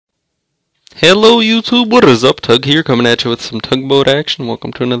Hello YouTube, what is up? Tug here, coming at you with some tugboat action.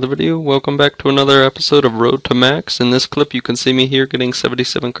 Welcome to another video. Welcome back to another episode of Road to Max. In this clip you can see me here getting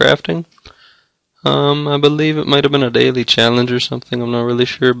 77 crafting. I believe it might have been a daily challenge or something, I'm not really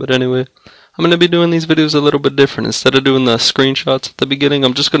sure, but anyway. I'm going to be doing these videos a little bit different. Instead of doing the screenshots at the beginning,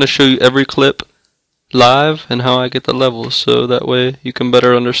 I'm just going to show you every clip live and how I get the levels, so that way you can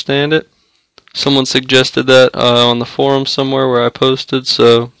better understand it. Someone suggested that on the forum somewhere where I posted,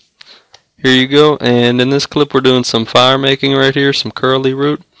 so here you go. And in this clip we're doing some fire making right here, some curly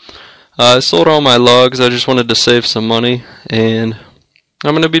root. I sold all my logs, I just wanted to save some money, and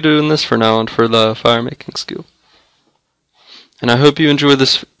I'm going to be doing this for now and for the fire making skill. And I hope you enjoy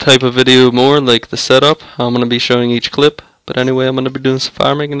this type of video more, like the setup. I'm going to be showing each clip, but anyway, I'm going to be doing some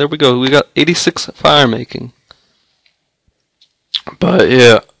fire making. There we go, we got 86 fire making. But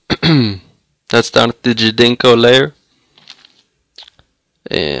yeah, that's down at the Jadinko layer.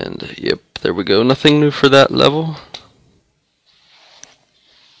 And yep, there we go, nothing new for that level.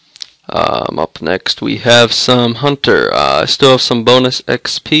 Up next we have some hunter. I still have some bonus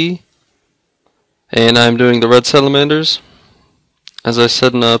XP, and I'm doing the red salamanders, as I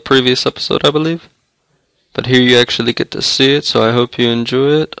said in a previous episode I believe. But here you actually get to see it, so I hope you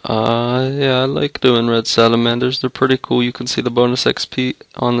enjoy it. Yeah, I like doing red salamanders, they're pretty cool. You can see the bonus XP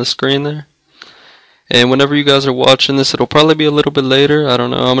on the screen there. And whenever you guys are watching this, it'll probably be a little bit later. I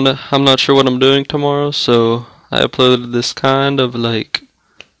don't know. I'm not sure what I'm doing tomorrow, so I uploaded this kind of like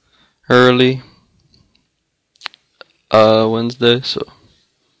early Wednesday. So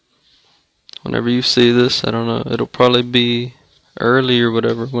whenever you see this, I don't know. It'll probably be early or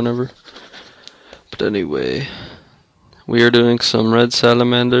whatever, whenever. But anyway, we are doing some red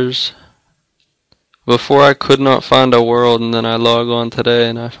salamanders. Before I could not find a world, and then I log on today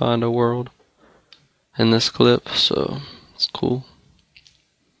and I find a world in this clip, so it's cool.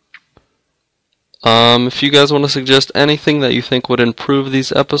 If you guys want to suggest anything that you think would improve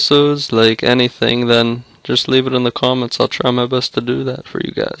these episodes, like anything, then just leave it in the comments. I'll try my best to do that for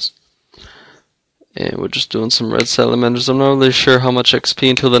you guys. And we're just doing some red salamanders. I'm not really sure how much XP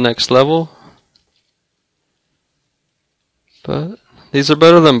until the next level, but these are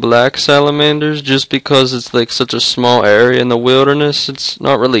better than black salamanders just because it's like such a small area in the wilderness. It's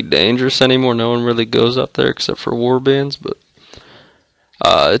not really dangerous anymore. No one really goes up there except for war bands, but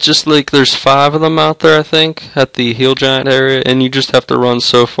it's just like there's 5 of them out there, I think, at the hill giant area, and you just have to run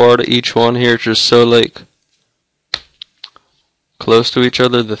so far to each one here. It's just so like close to each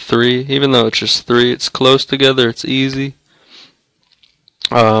other, the 3. Even though it's just 3, it's close together, it's easy.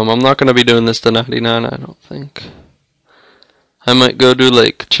 I'm not going to be doing this to 99, I don't think. I might go do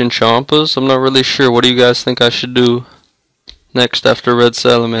like chinchompas. I'm not really sure. What do you guys think I should do next after red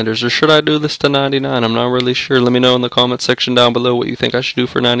salamanders? Or should I do this to 99? I'm not really sure. Let me know in the comment section down below what you think I should do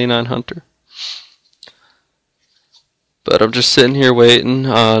for 99 hunter. But I'm just sitting here waiting.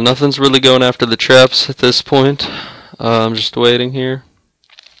 Nothing's really going after the traps at this point. I'm just waiting here.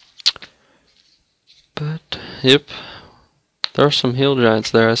 But yep, there are some hill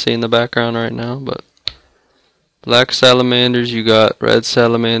giants there I see in the background right now, but black salamanders, you got red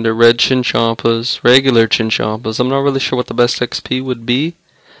salamander, red chinchompas, regular chinchompas. I'm not really sure what the best XP would be.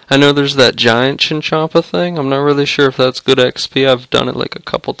 I know there's that giant chinchompa thing. I'm not really sure if that's good XP. I've done it like a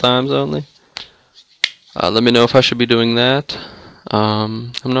couple times only. Let me know if I should be doing that.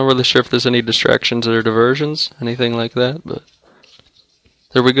 I'm not really sure if there's any distractions or diversions, anything like that, but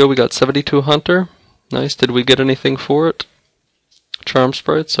there we go. We got 72 hunter. Nice. Did we get anything for it? Charm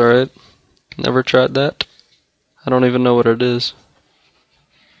sprites, alright. Never tried that. I don't even know what it is.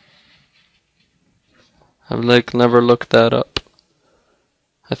 I've like never looked that up.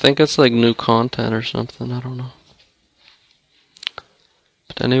 I think it's like new content or something, I don't know.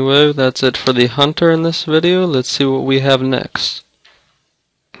 But anyway, that's it for the hunter in this video. Let's see what we have next.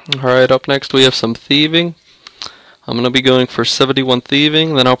 Alright, up next we have some thieving. I'm going to be going for 71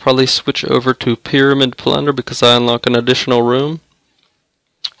 thieving, then I'll probably switch over to pyramid plunder because I unlock an additional room.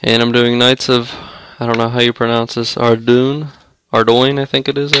 And I'm doing Knights of, I don't know how you pronounce this, Ardoin I think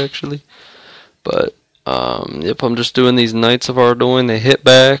it is actually. But yep, I'm just doing these Knights of Ardoin. They hit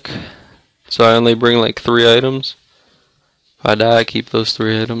back, so I only bring like 3 items. If I die, I keep those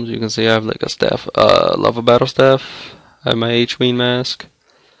 3 items. You can see I have like a staff, lava battle staff. I have my H-Ween mask,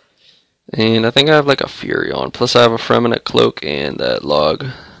 and I think I have like a Fury on. Plus I have a Fremenite cloak and that log,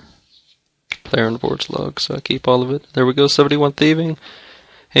 player on the board's log. So I keep all of it. There we go, 71 thieving.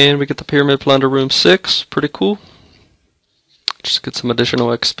 And we get the Pyramid Plunder Room 6. Pretty cool. Just get some additional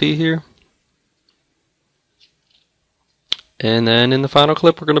XP here. And then in the final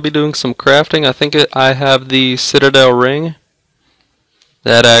clip, we're going to be doing some crafting. I think I have the Citadel Ring.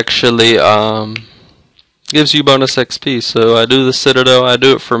 that actually gives you bonus XP. So I do the Citadel. I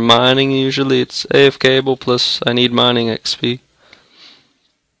do it for mining usually. It's AFKable plus I need mining XP.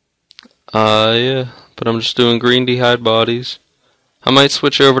 Yeah, but I'm just doing green d'hide bodies. I might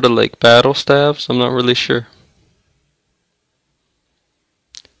switch over to like battle staves. I'm not really sure.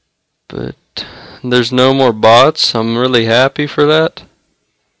 But there's no more bots. I'm really happy for that.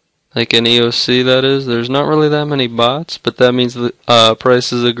 Like in EOC, that is. There's not really that many bots, but that means the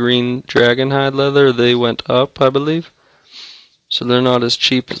prices of green dragon hide leather, they went up, I believe. So they're not as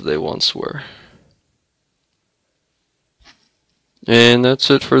cheap as they once were. And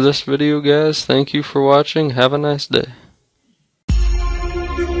that's it for this video, guys. Thank you for watching. Have a nice day.